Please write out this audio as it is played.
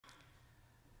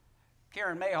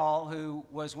Karen Mayhall, who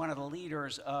was one of the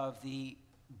leaders of the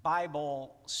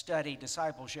Bible study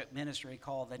discipleship ministry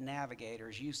called the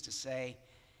Navigators, used to say,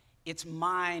 it's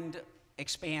mind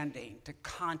expanding to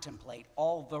contemplate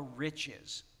all the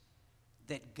riches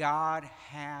that God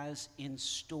has in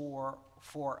store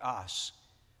for us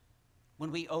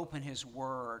when we open His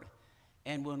Word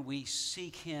and when we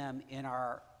seek Him in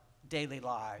our daily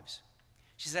lives.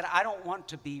 She said, I don't want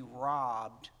to be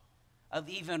robbed of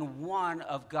even one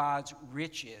of God's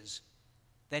riches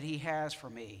that He has for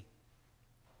me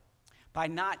by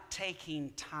not taking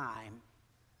time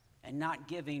and not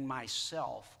giving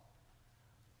myself,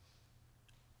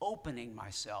 opening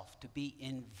myself to be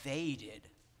invaded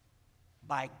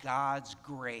by God's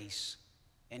grace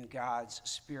and God's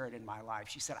Spirit in my life.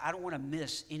 She said, I don't want to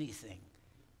miss anything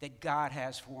that God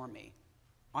has for me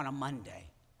on a Monday,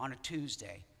 on a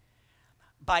Tuesday,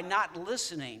 by not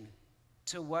listening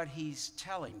to what He's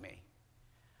telling me,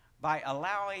 by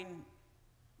allowing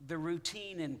the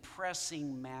routine and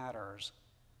pressing matters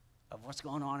of what's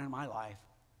going on in my life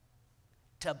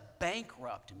to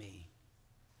bankrupt me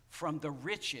from the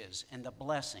riches and the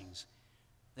blessings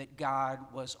that God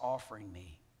was offering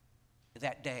me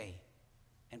that day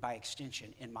and by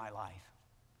extension in my life.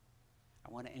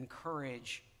 I want to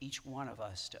encourage each one of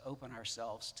us to open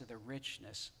ourselves to the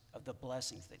richness of the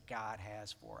blessings that God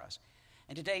has for us.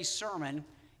 And today's sermon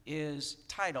is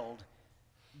titled,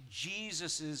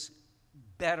 Jesus'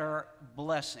 Better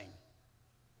Blessing.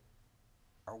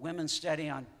 Our women's study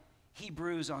on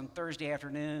Hebrews on Thursday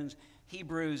afternoons,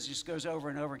 Hebrews just goes over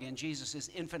and over again. Jesus is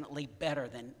infinitely better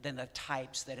than the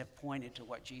types that have pointed to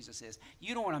what Jesus is.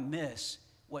 You don't want to miss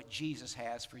what Jesus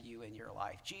has for you in your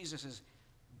life. Jesus'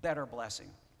 better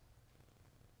blessing.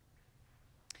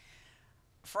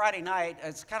 Friday night,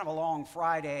 it's kind of a long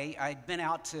Friday. I'd been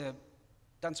out to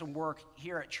done some work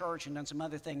here at church and done some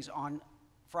other things on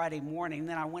Friday morning.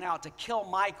 Then I went out to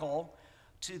Kilmichael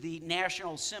to the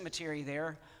National Cemetery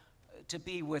there to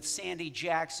be with Sandy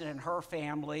Jackson and her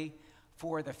family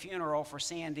for the funeral for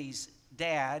Sandy's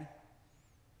dad.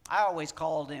 I always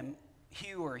called him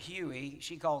Hugh or Huey.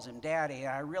 She calls him Daddy. And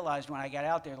I realized when I got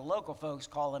out there, the local folks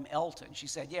call him Elton. She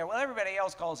said, yeah, well, everybody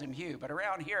else calls him Hugh, but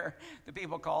around here, the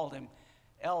people called him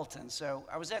Elton. So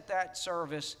I was at that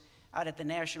service out at the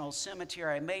National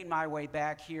Cemetery. I made my way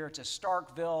back here to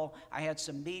Starkville. I had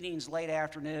some meetings late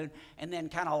afternoon, and then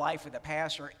kind of life with the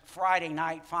pastor. Friday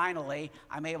night, finally,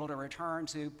 I'm able to return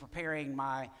to preparing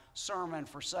my sermon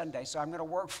for Sunday. So I'm going to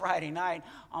work Friday night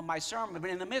on my sermon. But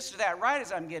in the midst of that, right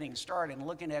as I'm getting started and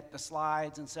looking at the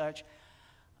slides and such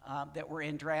that were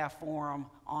in draft form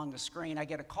on the screen, I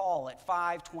get a call at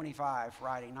 5:25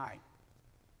 Friday night.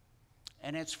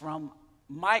 And it's from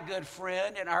my good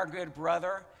friend and our good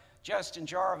brother, Justin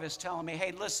Jarvis, telling me,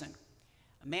 hey, listen,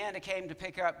 Amanda came to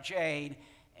pick up Jade,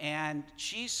 and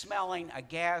she's smelling a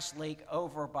gas leak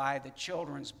over by the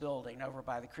children's building, over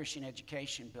by the Christian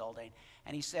Education building.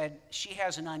 And he said she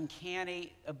has an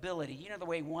uncanny ability. You know the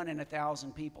way 1 in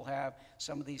 1,000 people have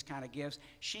some of these kind of gifts?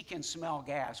 She can smell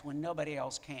gas when nobody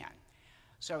else can.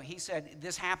 So he said,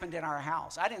 this happened in our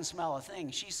house. I didn't smell a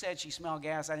thing. She said she smelled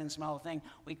gas. I didn't smell a thing.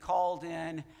 We called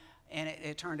in, and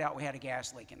it turned out we had a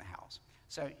gas leak in the house.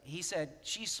 So he said,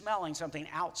 she's smelling something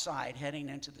outside heading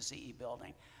into the CE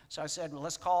building. So I said, well,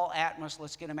 let's call Atmos.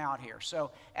 Let's get him out here.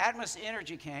 So Atmos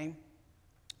Energy came.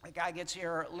 The guy gets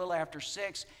here a little after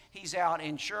 6. He's out,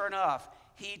 and sure enough,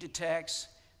 he detects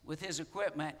with his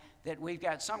equipment that we've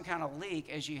got some kind of leak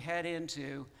as you head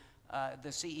into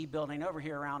the CE building over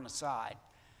here around the side.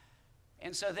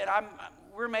 And so then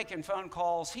we're making phone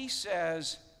calls. He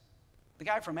says, the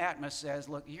guy from Atmos says,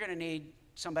 look, you're going to need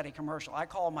somebody commercial. I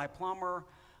call my plumber,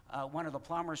 one of the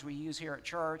plumbers we use here at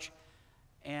church,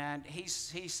 and he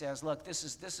says, look, this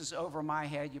is over my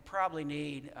head. You probably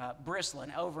need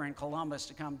Brislin over in Columbus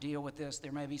to come deal with this.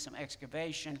 There may be some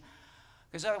excavation,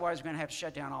 because otherwise we're going to have to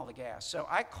shut down all the gas. So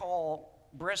I call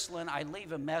Brislin. I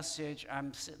leave a message.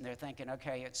 I'm sitting there thinking,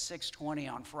 okay, it's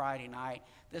 6:20 on Friday night.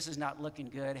 This is not looking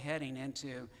good heading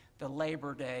into the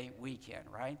Labor Day weekend,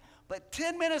 right? But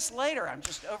 10 minutes later, I'm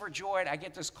just overjoyed. I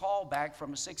get this call back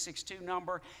from a 662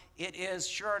 number. It is,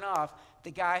 sure enough,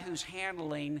 the guy who's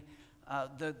handling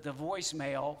the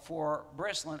voicemail for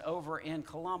Brislin over in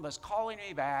Columbus calling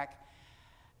me back.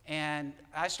 And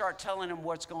I start telling him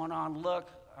what's going on. Look,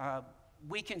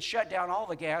 we can shut down all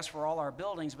the gas for all our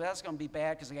buildings, but that's going to be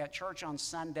bad because I got church on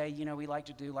Sunday. You know, we like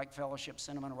to do like fellowship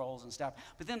cinnamon rolls and stuff.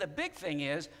 But then the big thing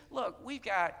is, look,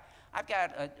 I've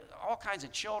got all kinds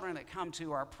of children that come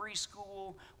to our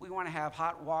preschool. We want to have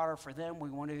hot water for them. We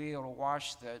want to be able to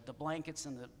wash the blankets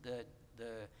and the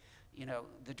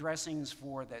the dressings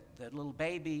for the little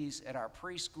babies at our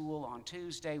preschool on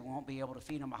Tuesday. We won't be able to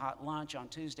feed them a hot lunch on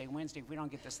Tuesday, Wednesday if we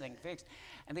don't get this thing fixed.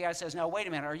 And the guy says, no, wait a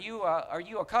minute, are you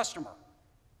a customer?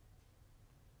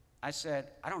 I said,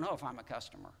 I don't know if I'm a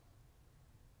customer.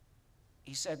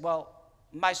 He said, well,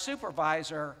 my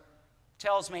supervisor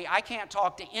tells me I can't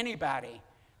talk to anybody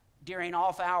during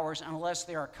off hours unless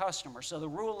they're a customer. So the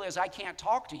rule is I can't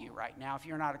talk to you right now if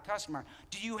you're not a customer.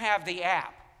 Do you have the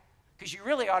app? Because you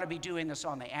really ought to be doing this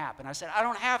on the app. And I said, I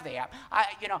don't have the app.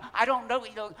 I don't know.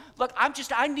 Look,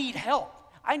 I need help.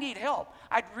 I need help.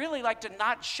 I'd really like to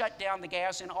not shut down the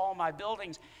gas in all my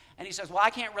buildings. And he says, well, I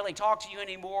can't really talk to you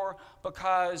anymore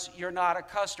because you're not a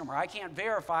customer. I can't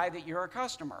verify that you're a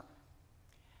customer.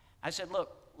 I said,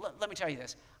 look, let me tell you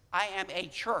this. I am a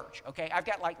church, okay? I've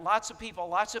got like lots of people,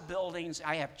 lots of buildings.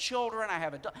 I have children.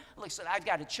 Listen, I've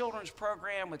got a children's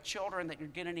program with children that you're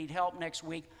going to need help next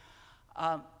week.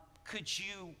 Could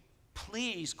you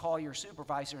please call your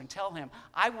supervisor and tell him,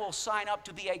 I will sign up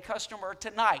to be a customer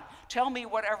tonight. Tell me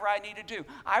whatever I need to do.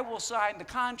 I will sign the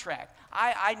contract.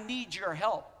 I need your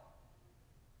help.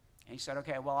 And he said,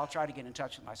 okay, well, I'll try to get in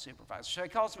touch with my supervisor. So he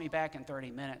calls me back in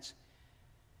 30 minutes.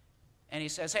 And he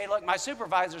says, hey, look, my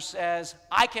supervisor says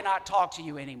I cannot talk to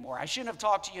you anymore. I shouldn't have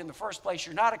talked to you in the first place.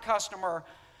 You're not a customer.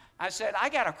 I said, I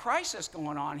got a crisis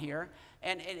going on here.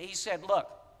 And he said, look,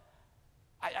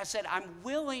 I said, I'm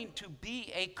willing to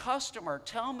be a customer.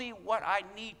 Tell me what I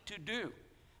need to do.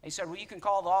 He said, well, you can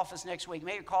call the office next week.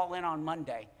 Maybe call in on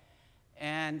Monday.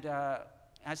 And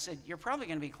I said, you're probably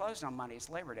going to be closed on Monday. It's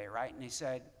Labor Day, right? And he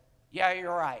said, yeah,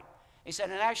 you're right. He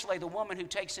said, and actually the woman who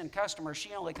takes in customers,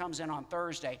 she only comes in on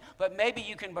Thursday. But maybe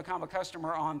you can become a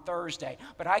customer on Thursday.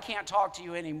 But I can't talk to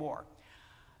you anymore.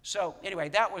 So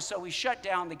anyway, so we shut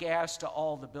down the gas to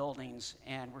all the buildings,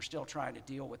 and we're still trying to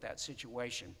deal with that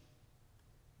situation.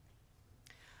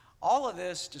 All of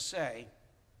this to say,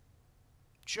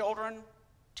 children,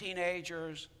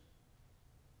 teenagers,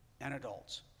 and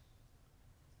adults,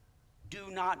 do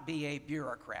not be a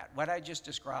bureaucrat. What I just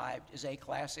described is a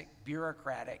classic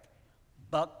bureaucratic,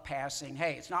 buck-passing,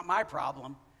 hey, it's not my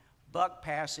problem,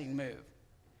 buck-passing move.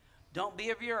 Don't be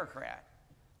a bureaucrat.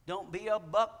 Don't be a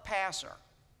buck-passer.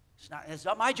 It's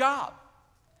not my job.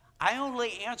 I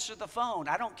only answer the phone.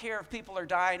 I don't care if people are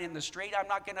dying in the street. I'm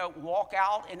not going to walk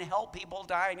out and help people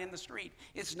dying in the street.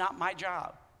 It's not my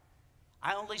job.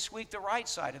 I only sweep the right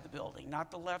side of the building, not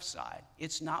the left side.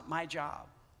 It's not my job.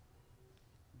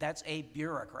 That's a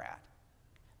bureaucrat.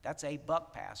 That's a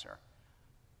buck passer.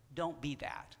 Don't be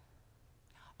that.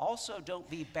 Also, don't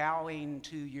be bowing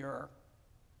to your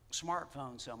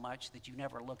smartphone so much that you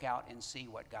never look out and see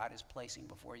what God is placing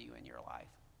before you in your life.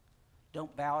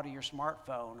 Don't bow to your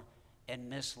smartphone and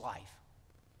miss life.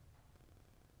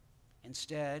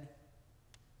 Instead,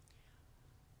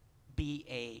 be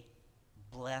a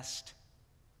blessed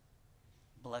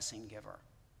blessing giver.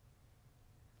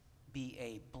 Be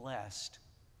a blessed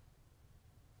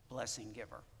blessing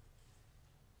giver.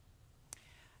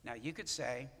 Now, you could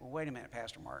say, well, wait a minute,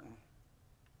 Pastor Martin.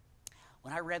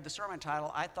 When I read the sermon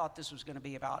title, I thought this was going to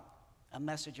be about a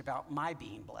message about my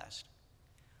being blessed.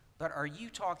 But are you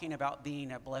talking about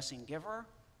being a blessing giver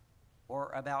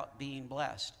or about being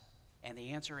blessed? And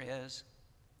the answer is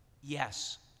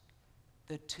yes.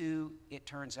 The two, it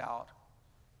turns out,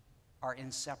 are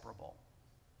inseparable.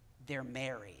 They're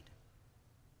married.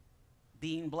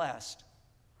 Being blessed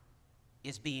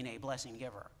is being a blessing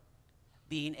giver.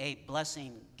 Being a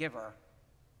blessing giver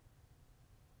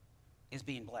is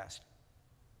being blessed.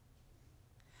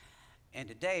 And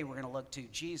today we're going to look to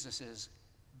Jesus'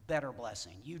 better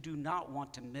blessing. You do not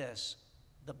want to miss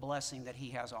the blessing that he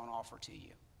has on offer to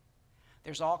you.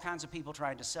 There's all kinds of people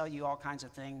trying to sell you all kinds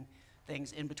of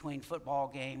things in between football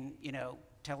game,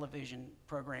 television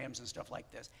programs and stuff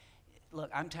like this. Look,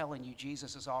 I'm telling you,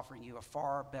 Jesus is offering you a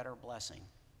far better blessing,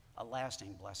 a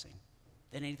lasting blessing,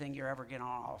 than anything you're ever getting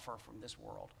on offer from this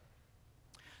world.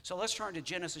 So let's turn to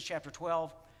Genesis chapter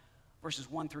 12,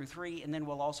 verses 1 through 3, and then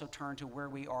we'll also turn to where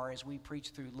we are as we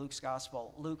preach through Luke's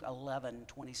gospel, Luke 11,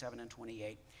 27 and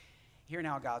 28. Hear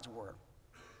now God's word.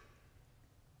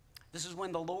 This is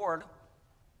when the Lord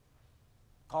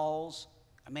calls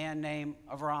a man named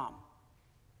Avram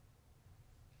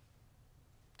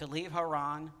to leave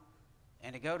Haran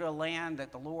and to go to a land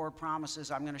that the Lord promises,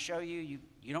 I'm going to show you.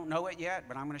 You don't know it yet,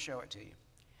 but I'm going to show it to you.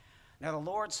 Now the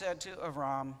Lord said to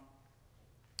Avram,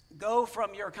 go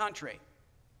from your country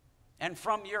and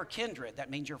from your kindred, that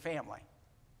means your family,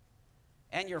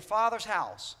 and your father's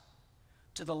house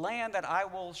to the land that I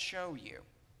will show you.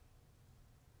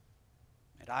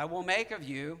 And I will make of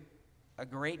you a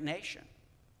great nation,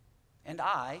 and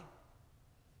I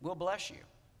will bless you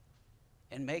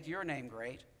and make your name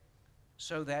great,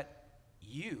 so that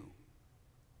you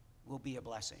will be a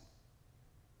blessing.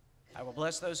 I will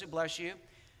bless those who bless you,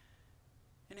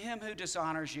 and him who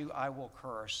dishonors you I will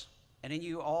curse. And in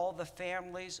you all the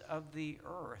families of the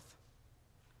earth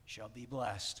shall be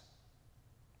blessed.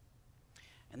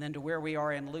 And then to where we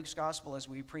are in Luke's gospel as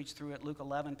we preach through it, Luke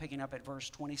 11, picking up at verse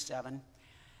 27.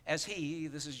 As he,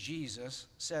 this is Jesus,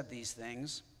 said these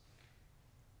things,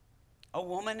 a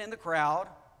woman in the crowd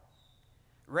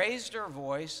raised her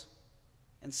voice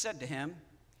and said to him,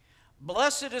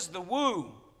 Blessed is the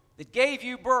womb that gave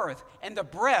you birth, and the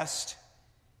breast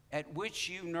at which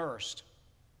you nursed.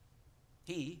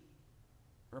 He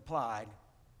replied,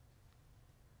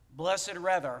 Blessed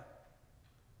rather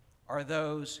are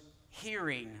those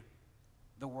hearing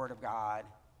the word of God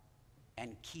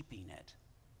and keeping it.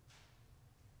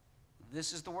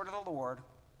 This is the word of the Lord.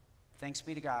 Thanks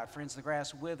be to God. Friends, the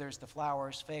grass withers, the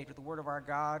flowers fade, but the word of our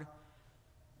God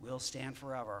will stand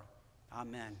forever.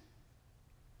 Amen.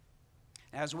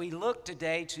 As we look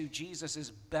today to Jesus'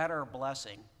 better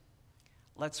blessing,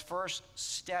 let's first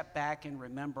step back and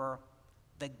remember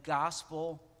the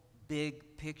gospel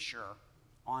big picture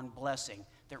on blessing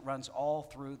that runs all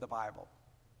through the Bible.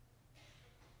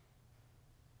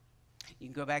 You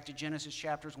can go back to Genesis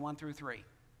chapters 1 through 3.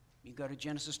 You can go to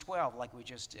Genesis 12 like we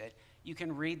just did. You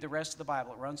can read the rest of the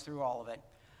Bible. It runs through all of it.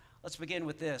 Let's begin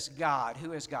with this. God.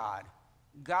 Who is God?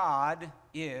 God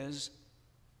is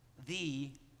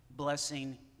the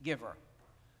blessing giver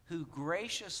who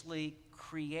graciously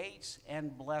creates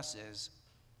and blesses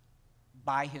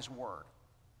by his word.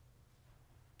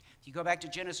 If you go back to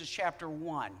Genesis chapter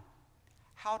 1,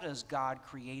 how does God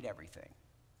create everything?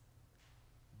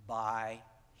 By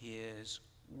his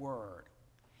word.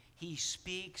 He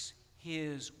speaks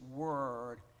his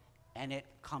word and it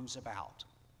comes about.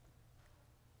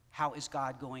 How is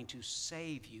God going to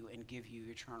save you and give you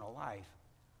eternal life?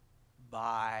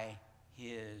 By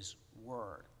his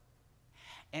word.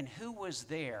 And who was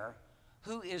there?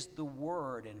 Who is the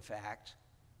word, in fact,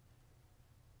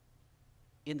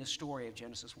 in the story of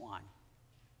Genesis 1?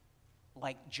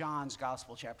 Like John's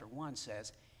Gospel, chapter 1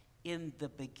 says, in the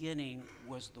beginning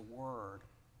was the Word,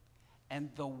 and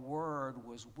the Word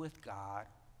was with God,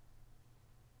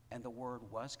 and the Word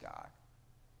was God.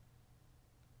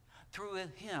 Through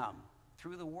him,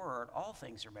 through the Word, all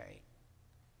things are made.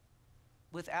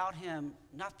 Without him,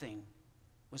 nothing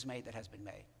was made that has been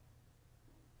made.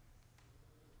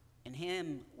 In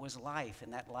him was life,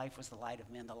 and that life was the light of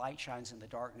men. The light shines in the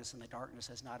darkness, and the darkness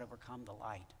has not overcome the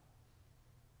light.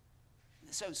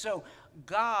 So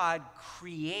God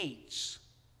creates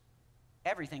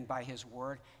everything by his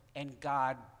word, and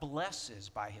God blesses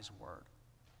by his word.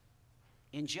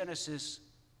 In Genesis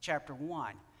chapter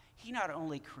 1, he not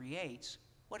only creates,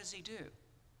 what does he do?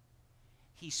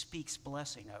 He speaks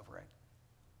blessing over it.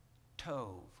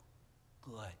 Tov,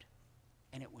 good.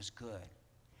 And it was good.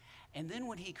 And then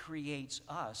when he creates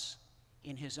us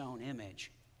in his own image,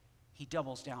 he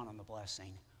doubles down on the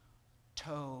blessing.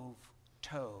 Tov,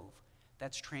 tov.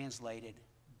 That's translated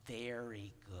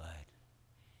very good.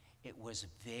 It was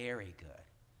very good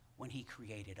when he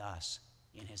created us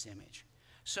in his image.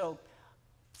 So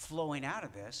flowing out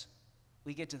of this,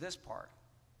 we get to this part.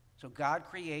 So God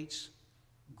creates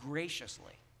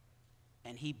graciously,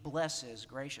 and he blesses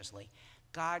graciously.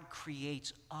 God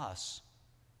creates us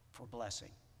for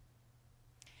blessing.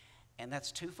 And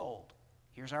that's twofold.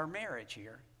 Here's our marriage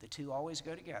here. The two always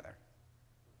go together.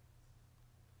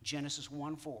 Genesis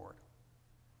 1 forward.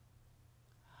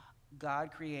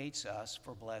 God creates us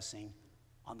for blessing,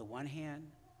 on the one hand,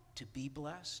 to be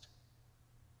blessed,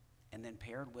 and then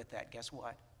paired with that, guess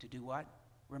what? To do what?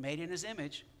 We're made in his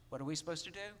image. What are we supposed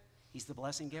to do? He's the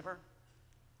blessing giver.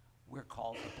 We're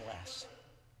called to bless.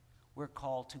 We're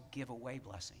called to give away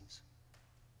blessings.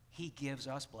 He gives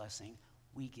us blessing.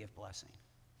 We give blessing.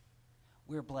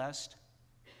 We're blessed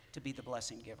to be the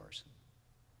blessing givers.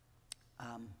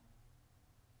 And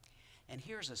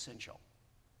here's essential.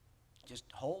 Just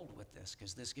hold with this,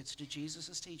 because this gets to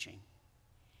Jesus' teaching.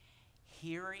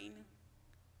 Hearing,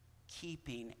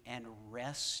 keeping, and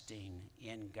resting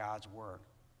in God's word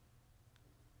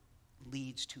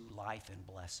leads to life and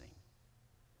blessing.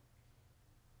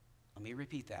 Let me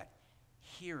repeat that.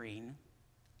 Hearing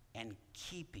and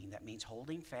keeping, that means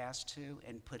holding fast to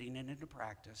and putting it into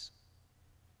practice,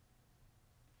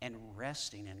 and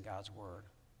resting in God's word,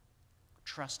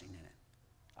 trusting in it,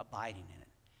 abiding in it,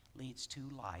 leads to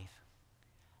life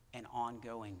and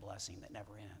ongoing blessing that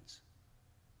never ends.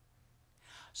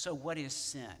 So what is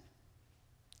sin?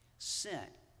 Sin,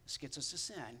 this gets us to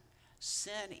sin.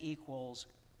 Sin equals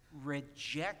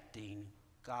rejecting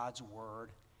God's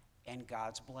word and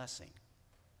God's blessing.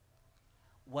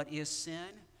 What is sin?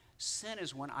 Sin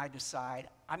is when I decide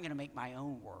I'm going to make my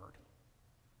own word.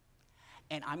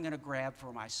 And I'm going to grab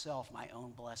for myself my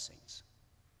own blessings.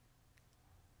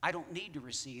 I don't need to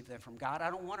receive them from God. I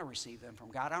don't want to receive them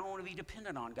from God. I don't want to be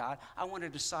dependent on God. I want to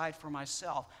decide for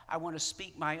myself. I want to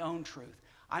speak my own truth.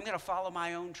 I'm going to follow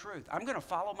my own truth. I'm going to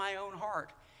follow my own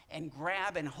heart and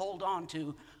grab and hold on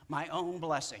to my own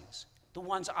blessings, the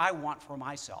ones I want for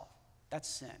myself. That's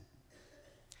sin.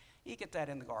 You get that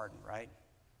in the garden, right?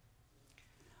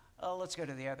 Oh, let's go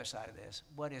to the other side of this.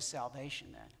 What is salvation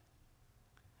then?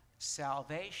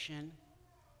 Salvation,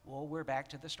 well, we're back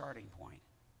to the starting point,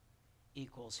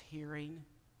 equals hearing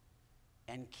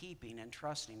and keeping and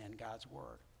trusting in God's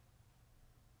word.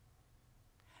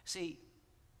 See,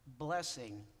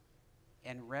 blessing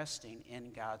and resting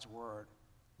in God's word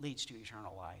leads to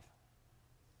eternal life.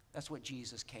 That's what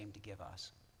Jesus came to give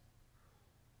us.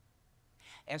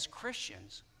 As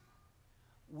Christians,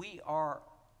 we are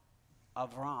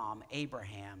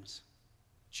Abraham's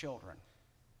children.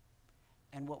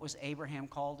 And what was Abraham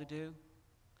called to do?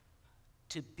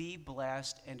 To be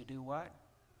blessed and to do what?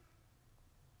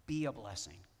 Be a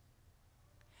blessing.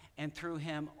 And through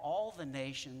him, all the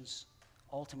nations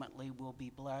ultimately will be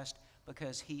blessed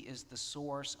because he is the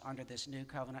source under this new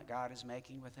covenant God is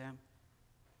making with him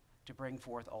to bring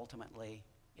forth ultimately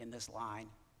in this line,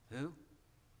 who?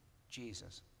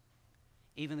 Jesus.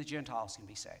 Even the Gentiles can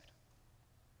be saved.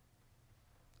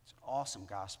 It's an awesome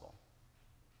gospel.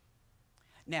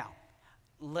 Now,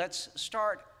 let's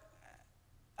start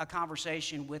a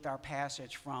conversation with our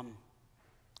passage from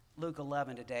Luke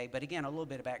 11 today. But again, a little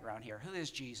bit of background here. Who is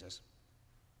Jesus?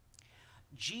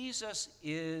 Jesus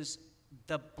is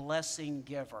the blessing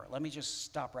giver. Let me just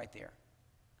stop right there.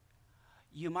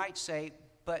 You might say,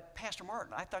 but Pastor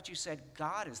Martin, I thought you said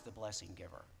God is the blessing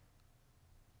giver.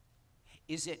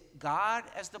 Is it God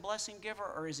as the blessing giver,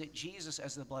 or is it Jesus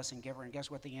as the blessing giver? And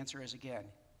guess what the answer is again?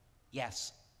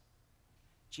 Yes.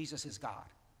 Jesus is God.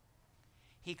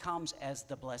 He comes as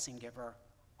the blessing giver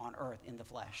on earth in the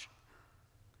flesh.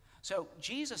 So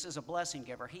Jesus is a blessing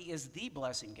giver. He is the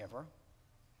blessing giver.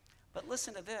 But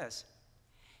listen to this.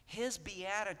 His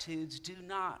beatitudes do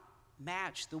not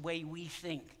match the way we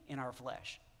think in our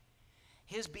flesh.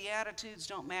 His beatitudes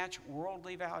don't match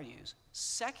worldly values,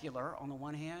 secular on the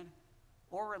one hand,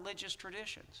 or religious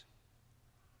traditions.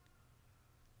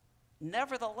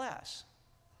 Nevertheless,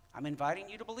 I'm inviting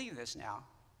you to believe this now.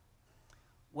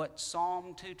 What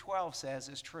Psalm 2:12 says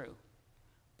is true.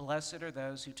 Blessed are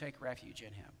those who take refuge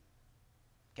in him.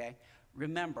 Okay?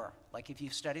 Remember, like if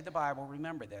you've studied the Bible,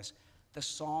 remember this. The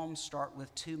Psalms start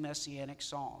with two messianic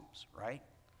psalms, right?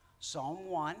 Psalm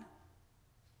 1,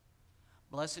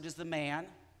 blessed is the man,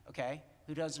 okay,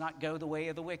 who does not go the way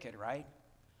of the wicked, right?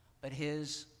 But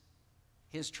his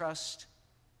trust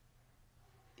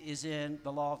is in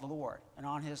the law of the Lord, and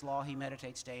on his law he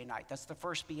meditates day and night. That's the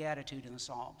first beatitude in the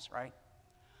Psalms, right?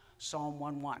 Psalm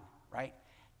 1:1, right?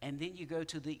 And then you go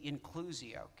to the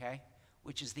inclusio, okay,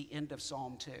 which is the end of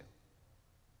Psalm 2.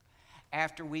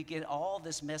 After we get all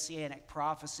this messianic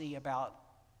prophecy about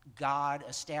God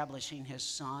establishing his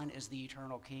Son as the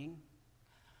eternal King,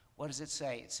 what does it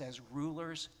say? It says,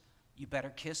 rulers, you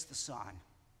better kiss the Son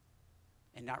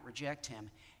and not reject him.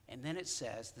 And then it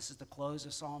says, this is the close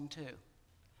of Psalm 2,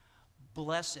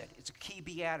 blessed, it's a key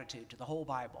beatitude to the whole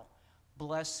Bible,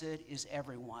 blessed is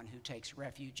everyone who takes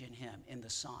refuge in him, in the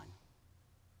Son.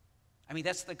 I mean,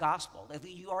 that's the gospel.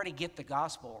 You already get the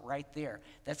gospel right there.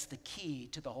 That's the key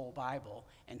to the whole Bible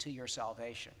and to your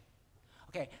salvation.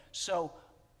 Okay, so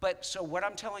what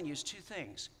I'm telling you is two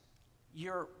things.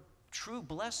 Your true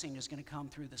blessing is going to come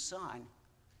through the Son,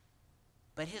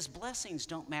 but his blessings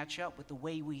don't match up with the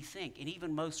way we think, and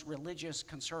even most religious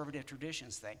conservative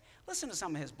traditions think. Listen to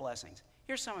some of his blessings.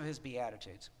 Here's some of his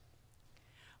beatitudes.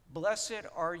 Blessed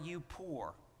are you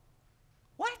poor.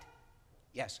 What?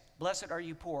 Yes, blessed are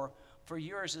you poor, for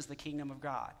yours is the kingdom of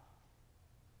God.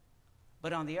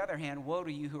 But on the other hand, woe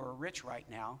to you who are rich right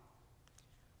now,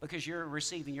 because you're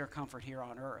receiving your comfort here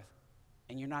on earth,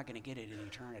 and you're not going to get it in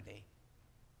eternity.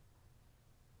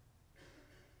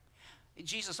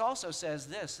 Jesus also says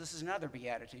this is another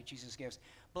beatitude Jesus gives.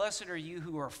 Blessed are you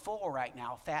who are full right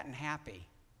now, fat and happy,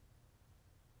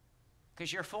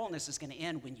 because your fullness is going to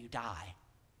end when you die,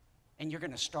 and you're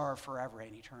going to starve forever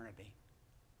in eternity.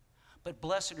 But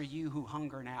blessed are you who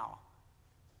hunger now,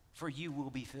 for you will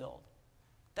be filled.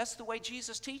 That's the way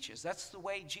Jesus teaches. That's the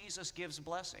way Jesus gives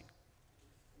blessing.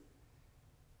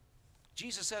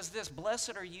 Jesus says this,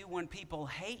 blessed are you when people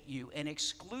hate you and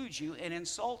exclude you and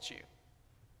insult you.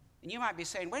 And you might be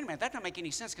saying, wait a minute, that doesn't make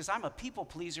any sense because I'm a people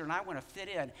pleaser and I want to fit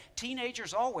in.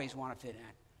 Teenagers always want to fit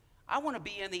in. I want to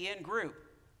be in the in group.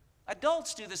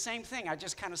 Adults do the same thing. I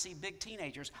just kind of see big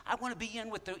teenagers. I want to be in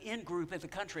with the in group at the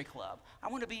country club. I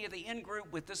want to be at the in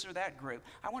group with this or that group.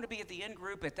 I want to be at the in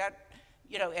group at that,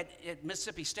 at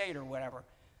Mississippi State or whatever.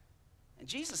 And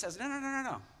Jesus says,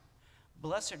 no.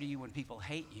 Blessed are you when people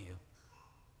hate you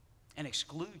and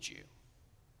exclude you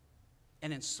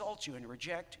and insult you and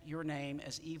reject your name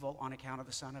as evil on account of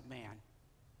the Son of Man.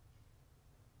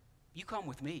 You come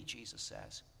with me, Jesus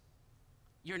says.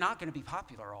 You're not going to be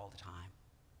popular all the time,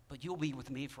 but you'll be with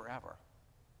me forever.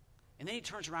 And then he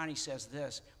turns around and he says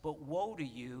this, but woe to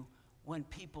you when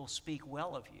people speak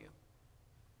well of you.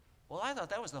 Well, I thought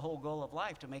that was the whole goal of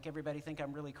life, to make everybody think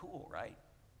I'm really cool, right?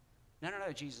 No,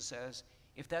 Jesus says,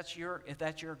 if that's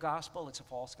your gospel, it's a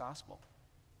false gospel.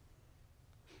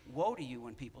 Woe to you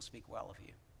when people speak well of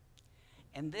you.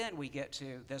 And then we get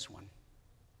to this one.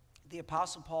 The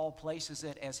Apostle Paul places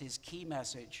it as his key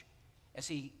message as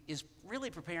he is really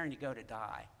preparing to go to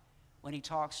die when he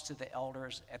talks to the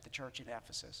elders at the church in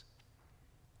Ephesus.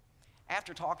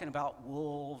 After talking about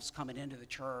wolves coming into the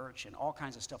church and all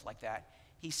kinds of stuff like that,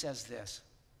 he says this,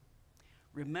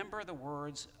 remember the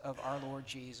words of our Lord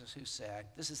Jesus who said,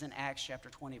 this is in Acts chapter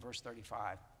 20, verse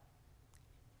 35,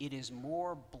 it is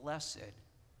more blessed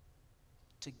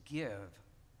to give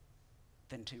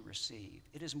than to receive.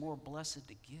 It is more blessed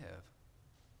to give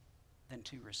than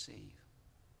to receive.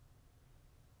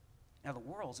 Now, the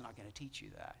world's not going to teach you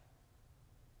that.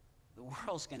 The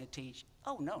world's going to teach,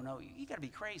 oh, no, you got to be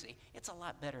crazy. It's a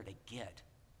lot better to get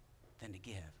than to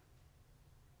give.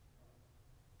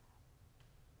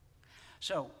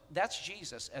 So that's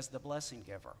Jesus as the blessing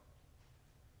giver.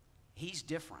 He's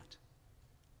different.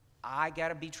 I got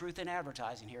to be truth in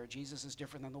advertising here. Jesus is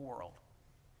different than the world.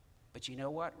 But you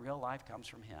know what? Real life comes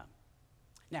from him.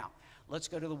 Now, let's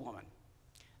go to the woman.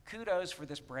 Kudos for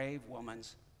this brave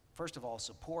woman's, first of all,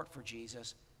 support for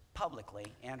Jesus publicly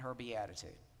and her beatitude.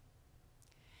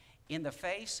 In the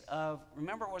face of,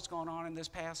 remember what's going on in this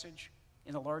passage,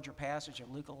 in the larger passage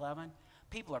of Luke 11?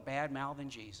 People are bad-mouthing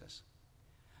Jesus.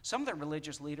 Some of the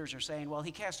religious leaders are saying, well,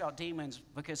 he cast out demons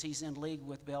because he's in league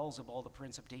with Beelzebul, the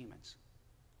prince of demons.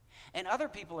 And other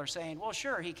people are saying, well,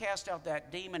 sure, he cast out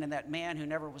that demon, and that man who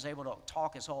never was able to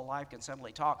talk his whole life can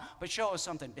suddenly talk, but show us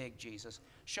something big, Jesus.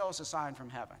 Show us a sign from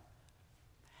heaven.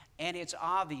 And it's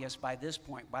obvious by this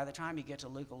point, by the time you get to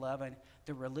Luke 11,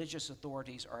 the religious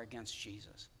authorities are against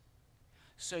Jesus.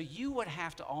 So you would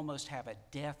have to almost have a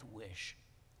death wish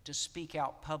to speak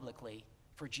out publicly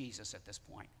for Jesus at this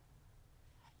point.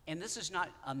 And this is not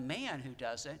a man who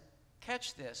does it.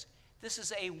 Catch this. This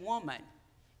is a woman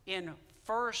in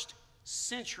first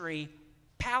century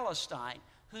Palestine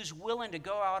who's willing to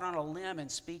go out on a limb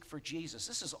and speak for Jesus.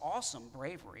 This is awesome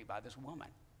bravery by this woman.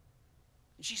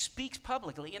 And she speaks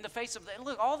publicly in the face of,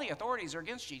 look, all the authorities are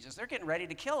against Jesus. They're getting ready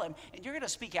to kill him, and you're going to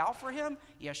speak out for him?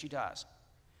 Yes, she does.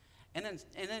 And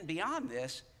then beyond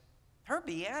this, her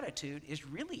beatitude is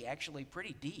really actually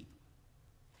pretty deep.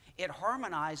 It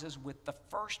harmonizes with the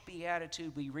first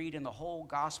beatitude we read in the whole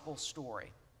gospel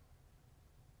story.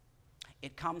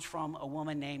 It comes from a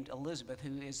woman named Elizabeth,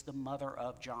 who is the mother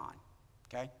of John,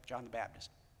 okay? John the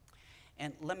Baptist.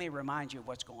 And let me remind you of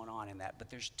what's going on in that, but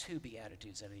there's two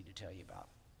beatitudes I need to tell you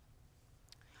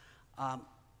about.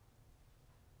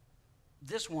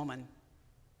 This woman,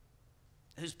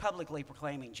 who's publicly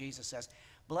proclaiming Jesus, says,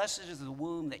 blessed is the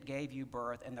womb that gave you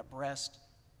birth and the breast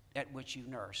at which you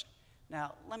nursed.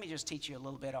 Now, let me just teach you a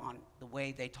little bit on the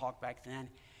way they talked back then.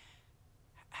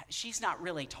 She's not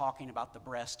really talking about the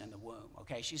breast and the womb,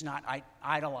 okay? She's not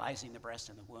idolizing the breast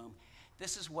and the womb.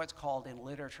 This is what's called in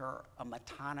literature a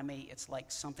metonymy. It's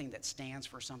like something that stands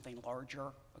for something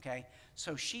larger, okay?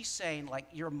 So she's saying, like,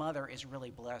 your mother is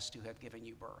really blessed to have given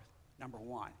you birth, number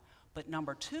one. But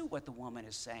number two, what the woman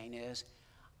is saying is,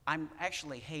 I'm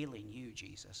actually hailing you,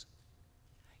 Jesus.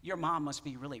 Your mom must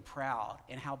be really proud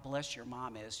in how blessed your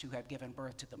mom is to have given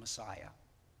birth to the Messiah.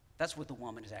 That's what the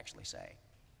woman is actually saying.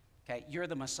 Okay, you're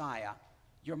the Messiah.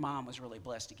 Your mom was really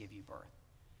blessed to give you birth.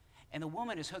 And the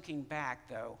woman is hooking back,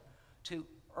 though, to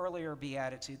earlier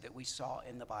beatitude that we saw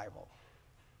in the Bible,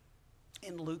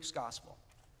 in Luke's gospel.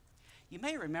 You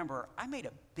may remember, I made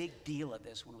a big deal of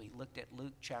this when we looked at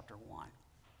Luke chapter 1.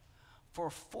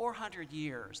 For 400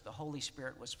 years, the Holy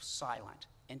Spirit was silent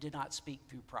and did not speak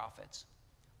through prophets.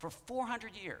 For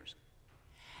 400 years.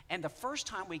 And the first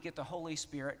time we get the Holy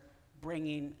Spirit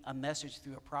bringing a message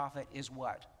through a prophet is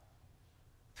what?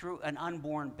 Through an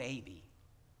unborn baby.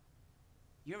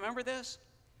 You remember this?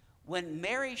 When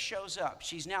Mary shows up,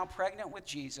 she's now pregnant with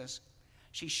Jesus.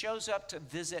 She shows up to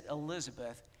visit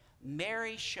Elizabeth.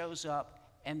 Mary shows up,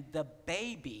 and the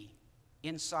baby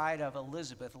inside of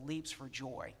Elizabeth leaps for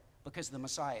joy because the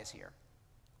Messiah is here.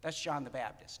 That's John the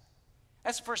Baptist.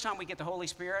 That's the first time we get the Holy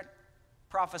Spirit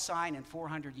prophesying in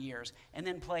 400 years. And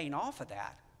then playing off of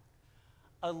that,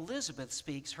 Elizabeth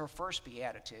speaks her first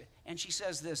beatitude. And she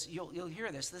says this, you'll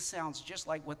hear this. This sounds just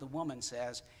like what the woman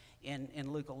says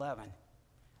in Luke 11.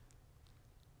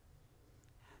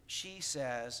 She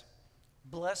says,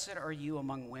 "Blessed are you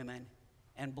among women,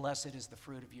 and blessed is the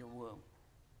fruit of your womb."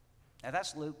 Now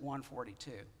that's Luke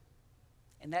 1:42.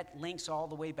 And that links all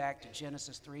the way back to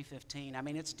Genesis 3:15. I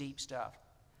mean, it's deep stuff.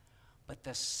 But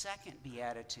the second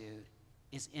beatitude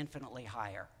is infinitely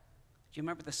higher. Do you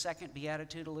remember the second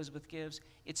beatitude Elizabeth gives?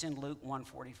 It's in Luke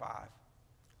 1:45.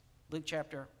 Luke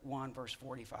chapter 1, verse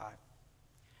 45.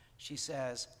 She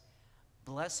says,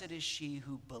 "Blessed is she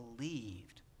who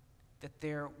believed that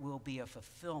there will be a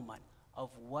fulfillment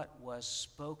of what was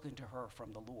spoken to her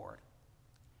from the Lord."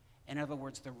 In other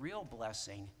words, the real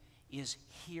blessing is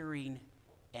hearing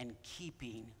and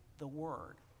keeping the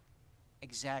word.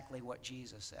 Exactly what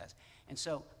Jesus says. And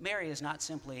so Mary is not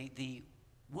simply the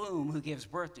womb who gives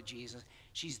birth to Jesus.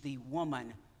 She's the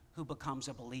woman who becomes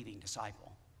a believing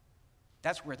disciple.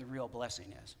 That's where the real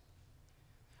blessing is.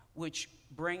 Which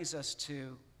brings us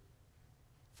to,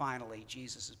 finally,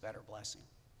 Jesus' better blessing.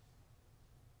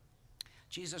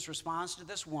 Jesus responds to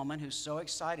this woman who's so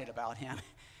excited about him,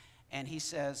 and he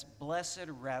says, "Blessed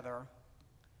rather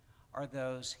are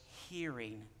those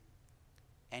hearing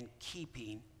and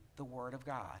keeping the word of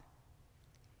God."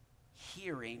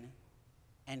 Hearing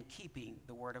and keeping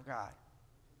the word of God.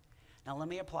 Now let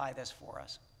me apply this for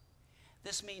us.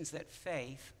 This means that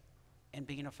faith and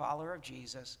being a follower of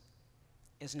Jesus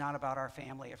is not about our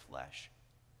family of flesh.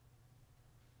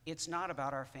 It's not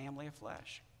about our family of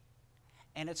flesh.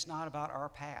 And it's not about our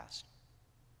past.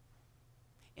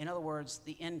 In other words,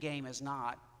 the end game is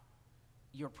not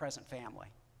your present family.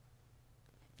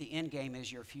 The end game is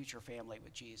your future family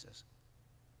with Jesus.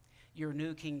 Your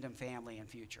new kingdom family and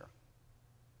future.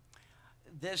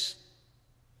 This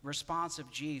response of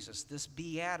Jesus, this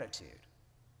beatitude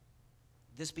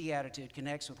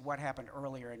connects with what happened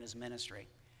earlier in his ministry.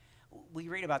 We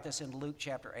read about this in Luke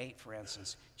chapter 8, for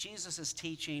instance. Jesus is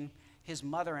teaching, his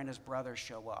mother and his brothers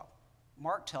show up.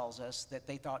 Mark tells us that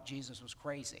they thought Jesus was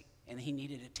crazy and he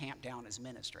needed to tamp down his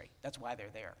ministry. That's why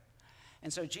they're there.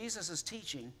 And so Jesus is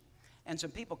teaching, and some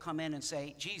people come in and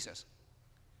say, "Jesus,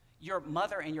 your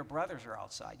mother and your brothers are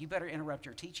outside. You better interrupt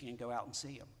your teaching and go out and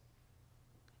see them."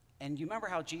 And you remember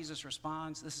how Jesus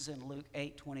responds? This is in Luke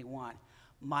 8:21.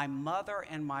 "My mother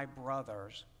and my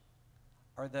brothers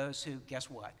are those who," guess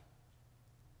what?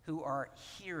 "Who are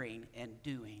hearing and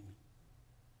doing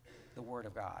the word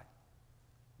of God."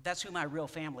 That's who my real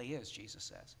family is, Jesus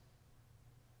says.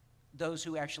 Those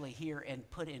who actually hear and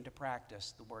put into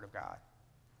practice the word of God.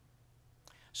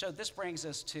 So this brings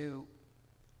us to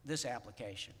this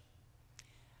application.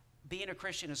 Being a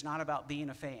Christian is not about being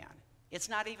a fan. It's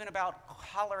not even about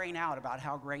hollering out about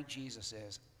how great Jesus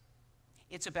is.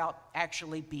 It's about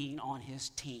actually being on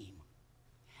his team,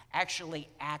 actually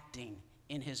acting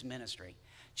in his ministry.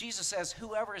 Jesus says,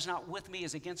 "Whoever is not with me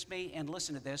is against me," and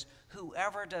listen to this,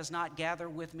 "whoever does not gather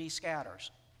with me scatters."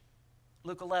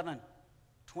 Luke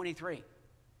 11:23.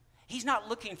 He's not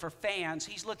looking for fans.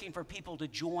 He's looking for people to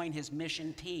join his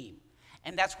mission team.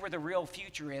 And that's where the real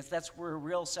future is. That's where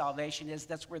real salvation is.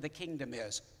 That's where the kingdom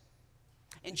is.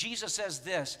 And Jesus says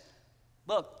this,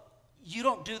 "Look, you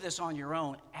don't do this on your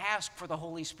own. Ask for the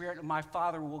Holy Spirit, and my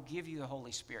Father will give you the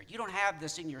Holy Spirit. You don't have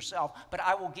this in yourself, but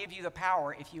I will give you the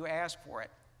power if you ask for it."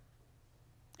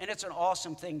 And it's an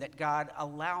awesome thing that God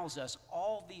allows us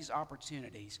all these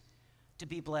opportunities to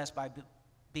be blessed by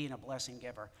being a blessing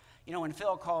giver. You know, when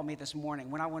Phil called me this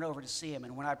morning, when I went over to see him,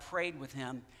 and when I prayed with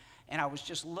him, and I was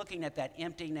just looking at that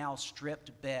empty, now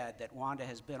stripped bed that Wanda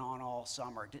has been on all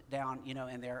summer, down,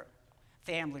 in their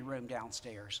family room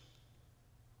downstairs.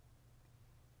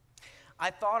 I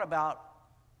thought about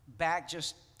back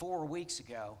just 4 weeks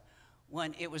ago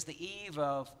when it was the eve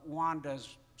of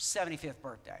Wanda's 75th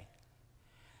birthday.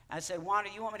 I said, "Wanda,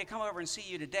 you want me to come over and see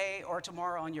you today or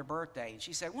tomorrow on your birthday?" And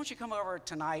she said, "Why don't you come over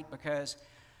tonight because,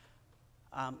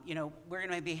 we're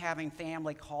going to be having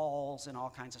family calls and all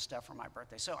kinds of stuff for my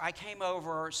birthday." So I came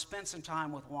over, spent some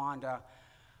time with Wanda,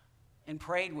 and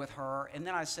prayed with her. And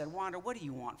then I said, "Wanda, what do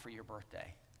you want for your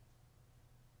birthday?"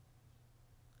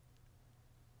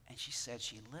 And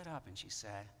she lit up and she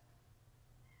said,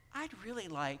 "I'd really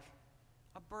like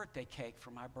a birthday cake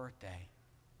for my birthday."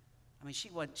 I mean, she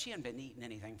hadn't been eating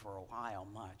anything for a while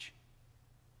much.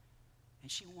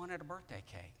 And she wanted a birthday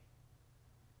cake.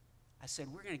 I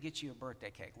said, "We're going to get you a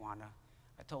birthday cake, Wanda."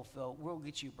 I told Phil, "We'll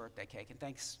get you a birthday cake." And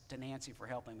thanks to Nancy for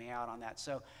helping me out on that.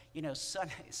 So,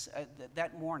 Sunday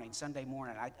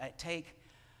morning, I take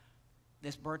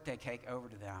this birthday cake over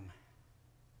to them.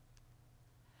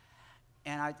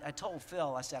 And I told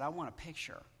Phil, I said, I want a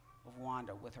picture of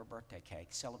Wanda with her birthday cake,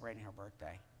 celebrating her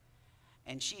birthday.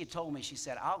 And she had told me, she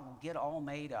said, I'll get all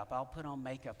made up. I'll put on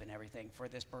makeup and everything for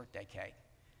this birthday cake.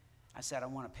 I said, I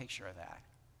want a picture of that.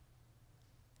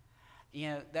 You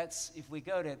know, if we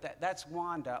go to, that's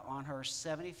Wanda on her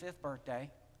 75th birthday.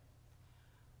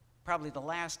 Probably the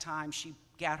last time she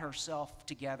got herself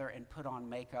together and put on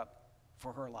makeup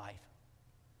for her life.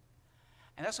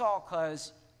 And that's all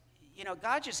because, you know,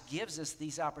 God just gives us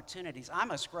these opportunities.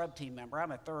 I'm a scrub team member.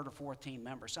 I'm a third or fourth team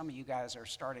member. Some of you guys are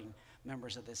starting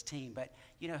members of this team, but,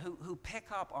 you know, who pick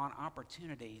up on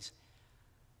opportunities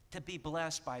to be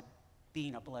blessed by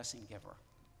being a blessing giver.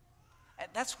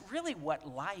 That's really what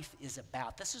life is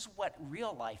about. This is what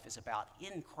real life is about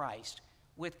in Christ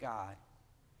with God.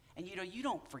 And, you know, you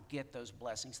don't forget those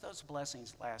blessings. Those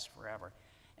blessings last forever.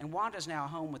 And Wanda's now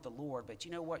home with the Lord, but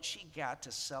you know what? She got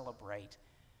to celebrate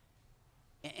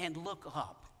and look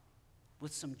up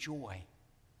with some joy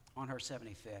on her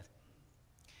 75th.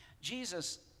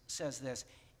 Jesus says this,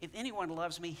 if anyone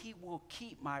loves me, he will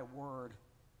keep my word,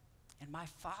 and my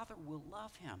Father will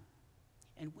love him,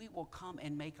 and we will come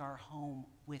and make our home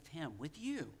with him, with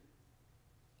you,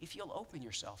 if you'll open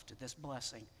yourself to this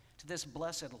blessing, to this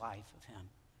blessed life of him.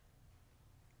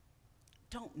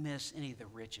 Don't miss any of the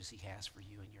riches he has for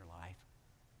you in your life.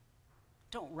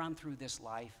 Don't run through this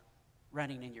life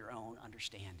running in your own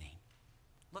understanding.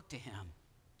 Look to him.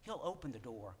 He'll open the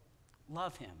door.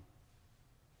 Love him.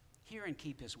 Hear and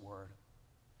keep his word.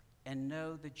 And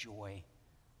know the joy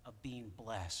of being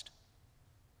blessed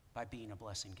by being a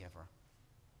blessing giver.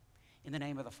 In the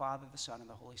name of the Father, the Son, and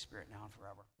the Holy Spirit, now and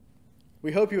forever.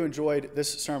 We hope you enjoyed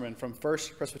this sermon from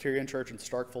First Presbyterian Church in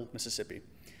Starkville, Mississippi.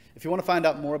 If you want to find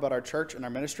out more about our church and our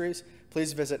ministries,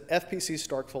 please visit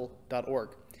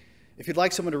fpcstarkville.org. If you'd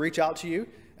like someone to reach out to you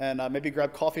and maybe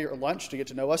grab coffee or lunch to get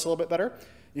to know us a little bit better,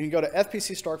 you can go to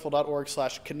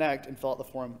fpcstarkville.org/connect and fill out the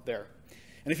form there.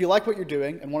 And if you like what you're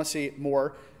doing and want to see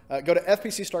more, go to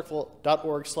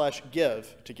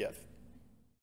fpcstarkville.org/give to give.